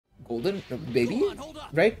Golden baby,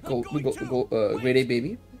 right? Grade A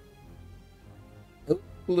baby. Oh,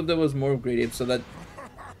 cool if there was more grade A so that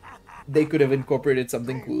they could have incorporated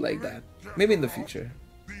something cool like that. Maybe in the future.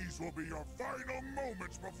 These will be your final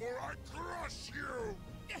moments before I crush you.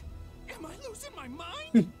 Am I losing my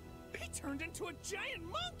mind? He turned into a giant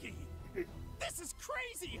monkey. This is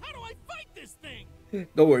crazy. How do I fight this thing?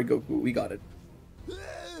 Don't worry, Goku. We got it.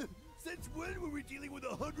 Since when were we dealing with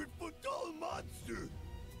a 100-foot-tall monster?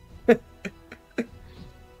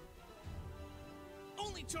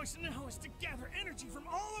 Only choice now is to gather energy from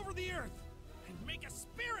all over the earth and make a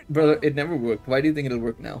spirit. Brother, it never worked. Why do you think it'll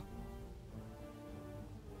work now?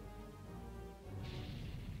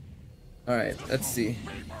 Alright, let's see.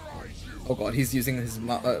 Oh god, he's using his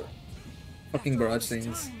fucking barrage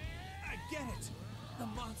things. I get it. The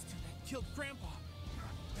monster that killed Grandpa.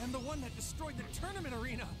 And the one that destroyed the tournament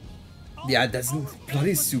arena. Yeah, that's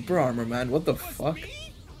bloody super armor, man. What the fuck?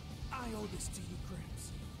 Me? I owe this to you,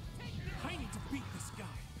 Gramps. I need to beat this guy.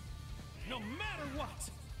 No matter what.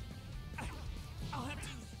 I'll have to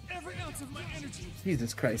use every ounce of my energy.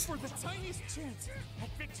 Jesus Christ. For the tiniest chance at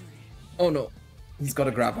victory. Oh no. He's got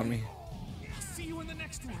a grab on me. I'll see you in the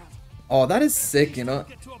next round. Oh, that is sick, you know.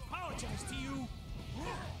 Get to apologize to you.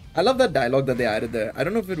 I love that dialogue that they added there. I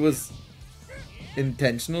don't know if it was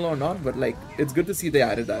intentional or not, but like, it's good to see they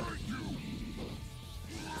added that.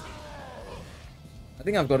 I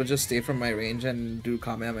think I've got to just stay from my range and do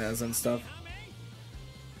Kamehamehas and stuff.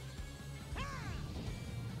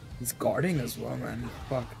 He's guarding as well, man.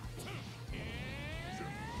 Fuck.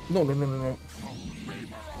 No, no, no, no, no.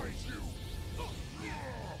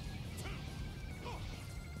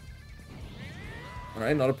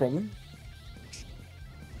 Alright, not a problem.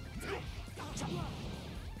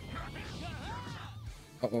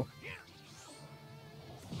 Uh-oh.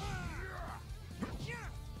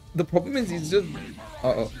 The problem is he's just...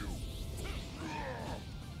 Uh-oh.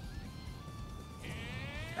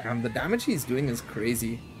 The damage he's doing is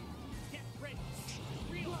crazy.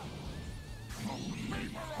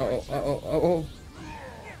 Uh-oh, uh-oh, uh-oh.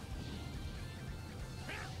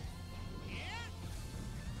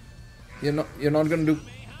 You're not gonna do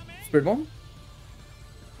Spirit Bomb?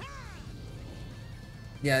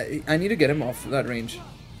 Yeah, I need to get him off that range.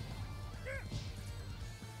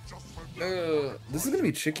 This is gonna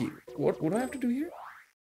be tricky. What do I have to do here?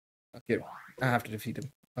 Okay, I have to defeat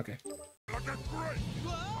him. Okay.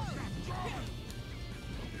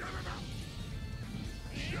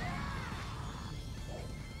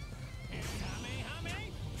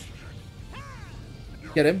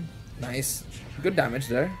 Get him. Nice. Good damage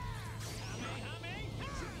there.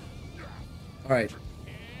 Alright.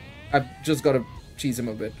 I've just got to cheese him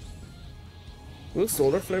a bit. Will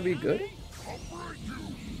Solar Flare be good?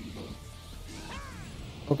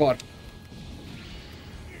 Oh god.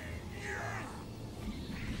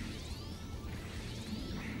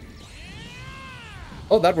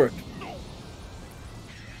 Oh, that worked.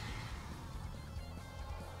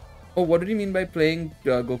 Oh, what did you mean by playing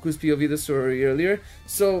Goku's POV the story earlier?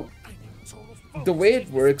 So, the way it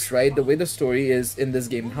works, right, the way the story is in this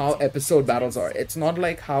game, how episode battles are, it's not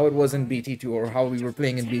like how it was in BT2 or how we were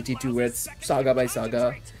playing in BT2 where it's saga by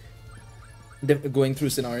saga, going through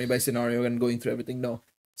scenario by scenario and going through everything. No.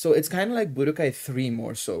 So it's kind of like Budokai 3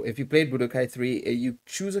 more so. If you played Budokai 3, you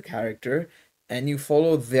choose a character and you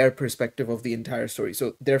follow their perspective of the entire story.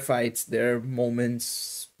 So their fights, their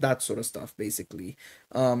moments, that sort of stuff, basically.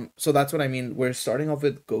 So that's what I mean. We're starting off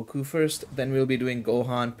with Goku first, then we'll be doing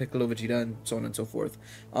Gohan, Piccolo, Vegeta, and so on and so forth.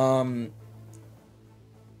 So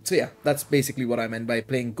yeah, that's basically what I meant by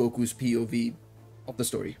playing Goku's POV of the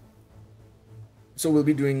story. So we'll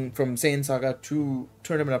be doing from Saiyan Saga to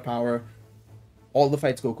Tournament of Power, all the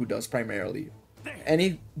fights Goku does primarily.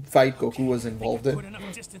 Any fight Goku was involved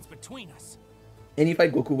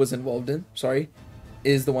in, sorry,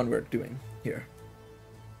 is the one we're doing here.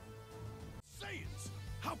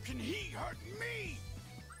 How can he hurt me?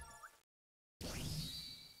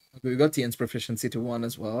 Okay, we got Tien's proficiency to 1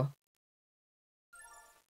 as well.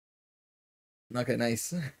 Okay,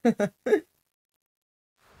 nice.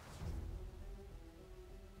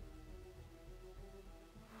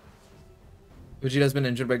 Vegeta's been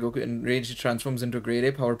injured by Goku. Enraged, he transforms into a Grade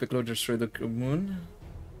A. Power Piccolo destroy the moon.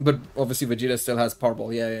 But obviously Vegeta still has Power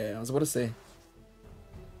Ball. Yeah, I was about to say.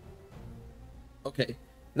 Okay.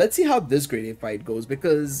 Let's see how this Grade A fight goes,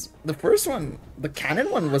 because the first one, the cannon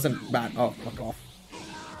one, wasn't bad. Oh, fuck off.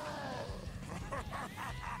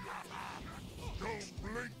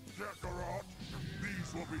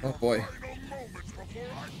 Oh boy.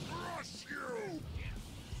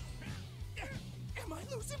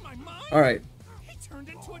 Alright. turned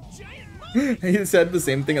into a giant monkey. He said the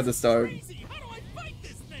same thing at the start. Crazy. How do I fight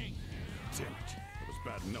this thing? Damn it. It was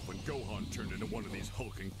bad enough when Gohan turned into one of these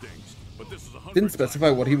hulking things. But this is 100 Didn't specify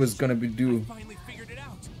what he was gonna do. Finally figured it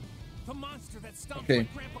out. The monster that stopped Okay.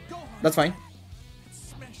 my Grandpa Gohan. That's fine.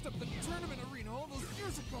 Smashed up the tournament arena all those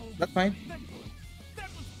years ago. That's fine. That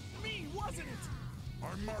was me, wasn't it?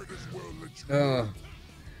 I might as well let you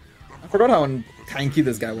I forgot how tanky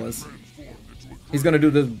this guy was. He's gonna do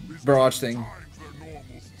this barrage thing. times their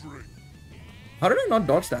normal strength. How did I not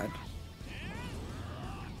dodge that?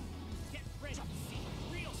 Get ready to see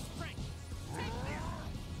real strength.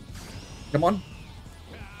 Come on.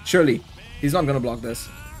 Surely. He's not gonna block this.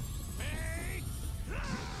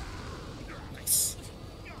 Nice.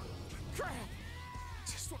 Crap!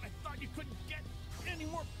 Just when I thought you couldn't get any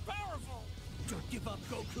more powerful. Don't give up,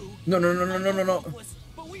 Goku. No, no, no, no, no, no, no. Hopeless,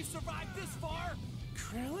 but we've survived this far.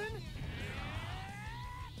 Krillin?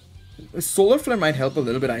 Solar Flare might help a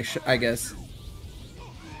little bit, I guess.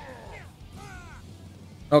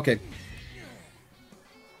 Okay.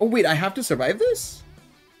 Oh, wait, I have to survive this?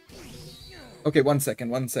 Okay, 1 second,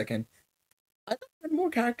 1 second. I thought I had more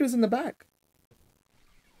characters in the back.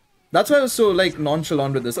 That's why I was so, like,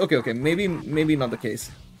 nonchalant with this. Okay, okay, maybe not the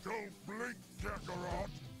case. Don't blink, Kakarot.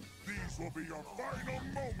 These will be your final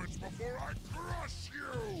moments before I crush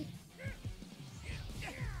you.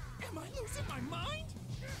 Am I losing my mind?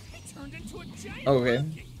 He turned into a giant Okay.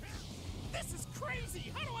 monkey. This is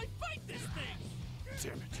crazy. How do I fight this thing?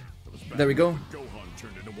 Damn it. It was bad There we go. enough when Gohan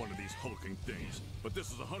turned into one of these hulking things. But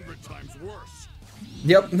this is 100 times worse.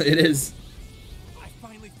 Yep, it is. I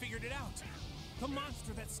finally figured it out. The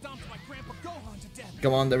monster that stomped my Grandpa Gohan to death.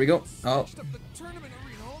 Come on, there we go. Oh, Smashed up the tournament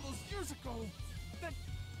arena all those years ago.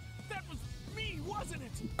 That was me, wasn't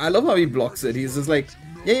it? I love how he blocks it. He's just like,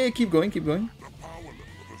 yeah, keep going, keep going. The power level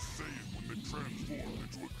of a Saiyan when they transform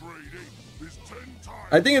into a grade 8 is 10 times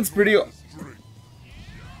I think it's pretty... strength.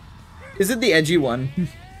 Is it the edgy one?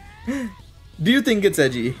 Do you think it's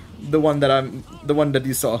edgy? The one that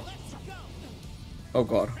you saw? Oh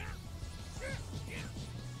god.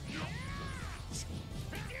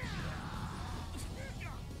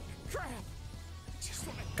 Crap! Just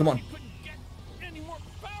when I Come on. thought you couldn't get any more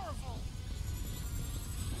powerful.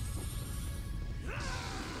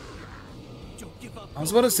 Don't give up. I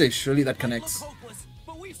was about to say, surely that Might look connects. hopeless,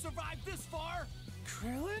 but we've survived this far.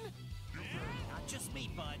 Krillin? Not just me,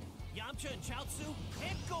 bud. Yamcha and Chaozu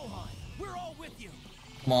and Gohan. We're all with you.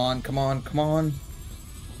 Come on, come on, come on.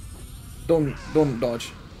 Don't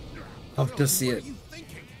dodge. Love to see What it. are you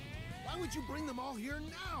thinking? Why would you bring them all here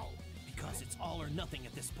now? Because it's all or nothing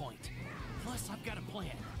at this point. Plus, I've got a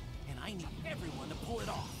plan, and I need everyone to pull it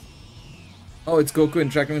off. Oh, it's Goku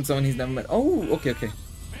interacting with someone he's never met. Oh, okay, okay.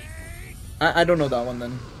 I don't know that one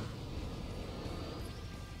then.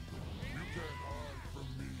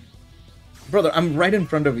 Brother, I'm right in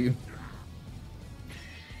front of you.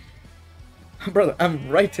 Brother, I'm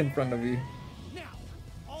right in front of you. Now,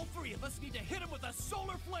 all three of us need to hit him with a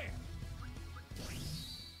solar flare.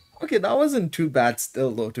 Okay, that wasn't too bad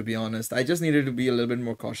still though, to be honest. I just needed to be a little bit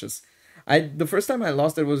more cautious. The first time I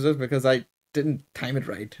lost it was just because I didn't time it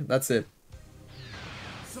right. That's it.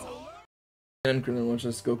 And Krillin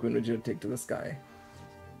watches Goku and Vegeta take to the sky.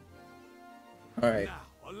 Alright. Now,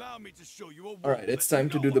 allow me to show you a Alright, it's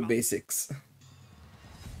time to do the basics.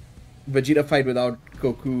 Vegeta fight without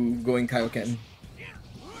Goku going Kaioken.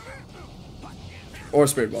 Or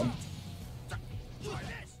Spirit Bomb.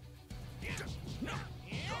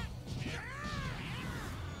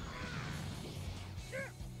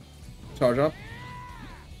 Charge up.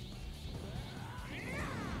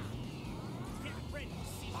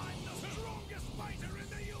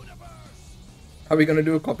 Are we gonna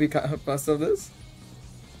do a copycat of this?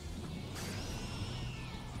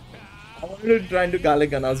 I wanted to try and do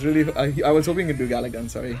Galagan. I was hoping to do Galagan,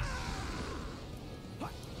 sorry.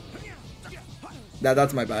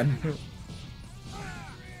 That's my bad.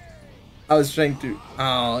 I was trying to...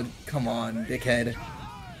 Oh, come on, dickhead.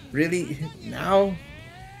 Really? Now?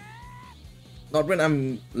 Not when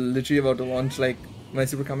I'm literally about to launch, like, my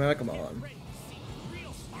Super Kamehameha? Come on.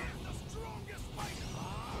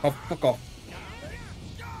 Oh, fuck off.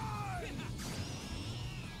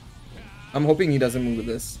 I'm hoping he doesn't move with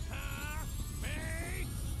this.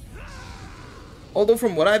 Although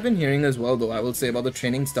from what I've been hearing as well, though, I will say about the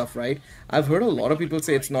training stuff, right? I've heard a lot of people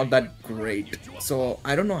say it's not that great. So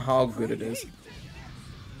I don't know how good it is.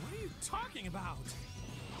 What are you talking about?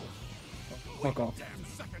 Fuck off. Damn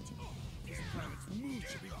second. This planet's moon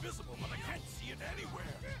should be visible, but I can't see it anywhere.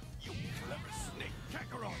 You clever snake,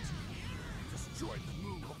 Kakarot. You destroyed the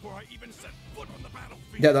moon before I even set foot on the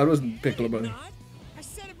battlefield. Yeah, that was Piccolo, buddy. Not? I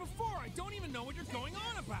said it before. I don't even know what you're going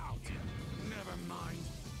on about. Never mind.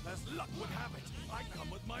 As luck would have it, I come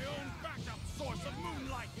with my own backup source of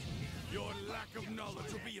moonlight. Your lack of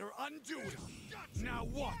knowledge will be your undoing. Now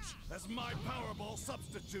watch as my Powerball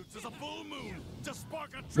substitutes as a full moon to spark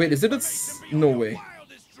a Wait, is it a transformation no beyond way? your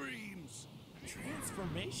wildest dreams.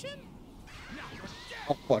 Transformation?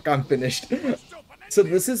 Oh fuck, I'm finished. So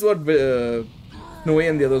this is what Noe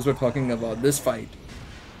and the others were talking about, this fight.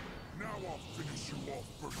 Now I'll finish you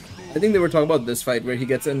off first. I think they were talking about this fight where he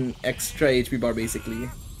gets an extra HP bar basically.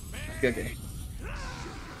 Okay.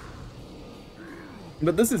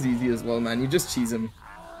 But this is easy as well, man. You just cheese him.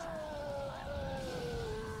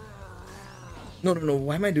 No,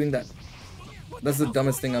 why am I doing that? That's the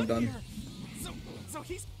dumbest thing I've done. So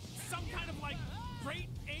he's some kind of like great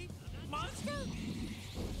ape monster?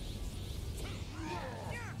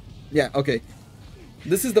 Yeah, okay.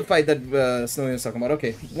 This is the fight that Snowy was talking about.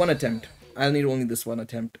 Okay, one attempt. I'll need only this one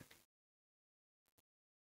attempt.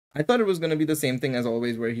 I thought it was gonna be the same thing as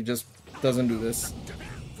always, where he just doesn't do this.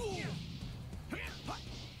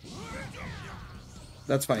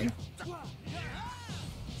 That's fine.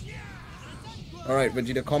 Alright,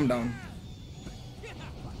 Vegeta, calm down.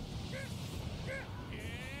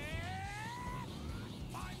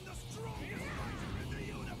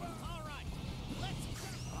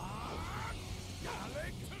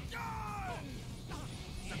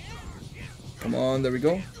 Come on, there we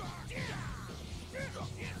go.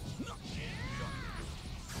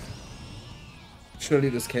 Surely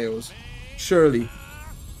this KOs. Surely.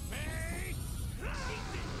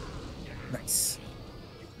 Nice.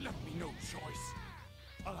 Left me no choice.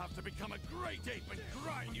 I'll have to become a great ape and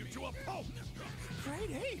grind you to a pulp.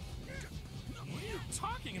 Great ape? What are you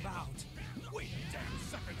talking about? Wait a damn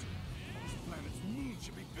second. This planet's moon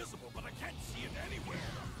should be visible, but I can't see it anywhere.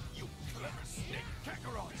 You clever snake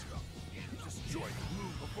Kakarot. Destroy the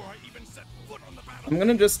moon before I even set foot on the battle. I'm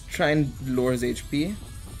gonna just try and lower his HP.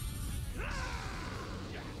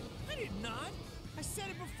 I did not. I said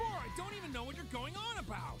it before. I don't even know what you're going on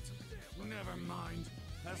about. Never mind.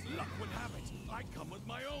 As luck would have it, I come with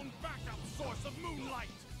my own backup source of moonlight.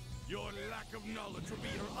 Your lack of knowledge will be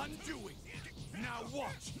your undoing. Now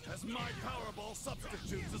watch as my Powerball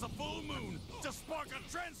substitutes as a full moon to spark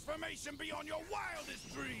a transformation beyond your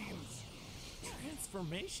wildest dreams.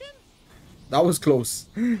 Transformation? That was close.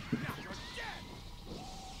 Now you're dead.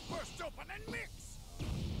 Burst open and mix.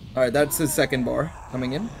 Alright, that's his second bar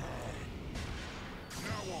coming in. Now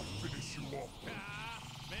I'll finish you off.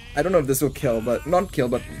 I don't know if this will kill, but not kill,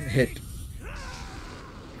 but hit.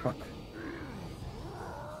 Fuck.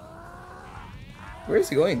 Where is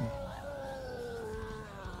he going?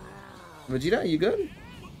 Vegeta, you good?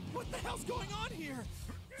 What the hell's going on here?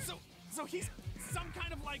 So he's some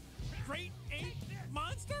kind of like great ape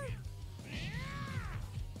monster?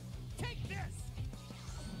 Take this.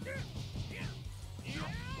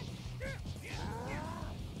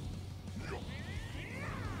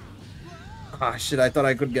 Ah shit, I thought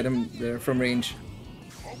I could get him there from range.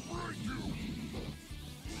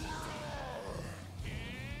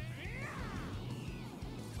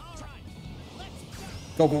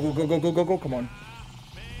 Go, go, go, go, go, go, go, go, come on.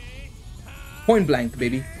 Point blank,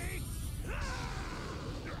 baby. Here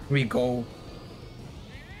we go.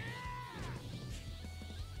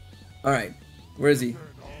 Alright, where is he?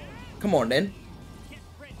 Come on then. Get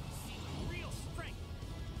ready to see real strength.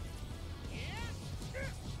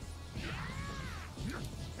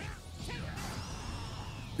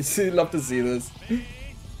 I'd love to see this.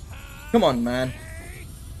 Come on, man.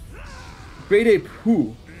 Great Ape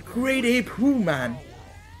who? Great Ape who, man?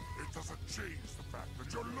 It doesn't change the fact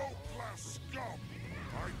that you're low-class scum.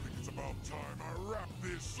 I think it's about time I wrap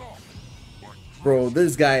this up. But Bro,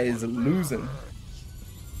 this guy is losing.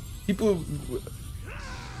 People...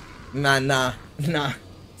 Nah. Damn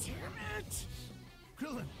it!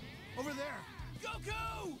 Krillin, over there.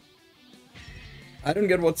 Goku! I don't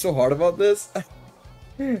get what's so hard about this.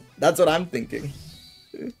 That's what I'm thinking.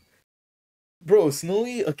 Bro,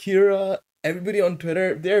 Snowy, Akira, everybody on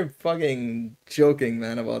Twitter, they're fucking joking,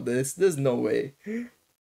 man, about this. There's no way.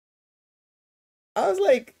 I was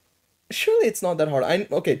like, surely it's not that hard.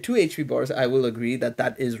 Okay, 2 HP bars, I will agree that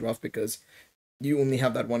that is rough because you only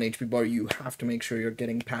have that 1 HP bar. You have to make sure you're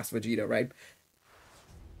getting past Vegeta, right?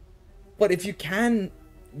 But if you can,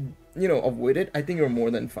 you know, avoid it, I think you're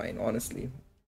more than fine, honestly.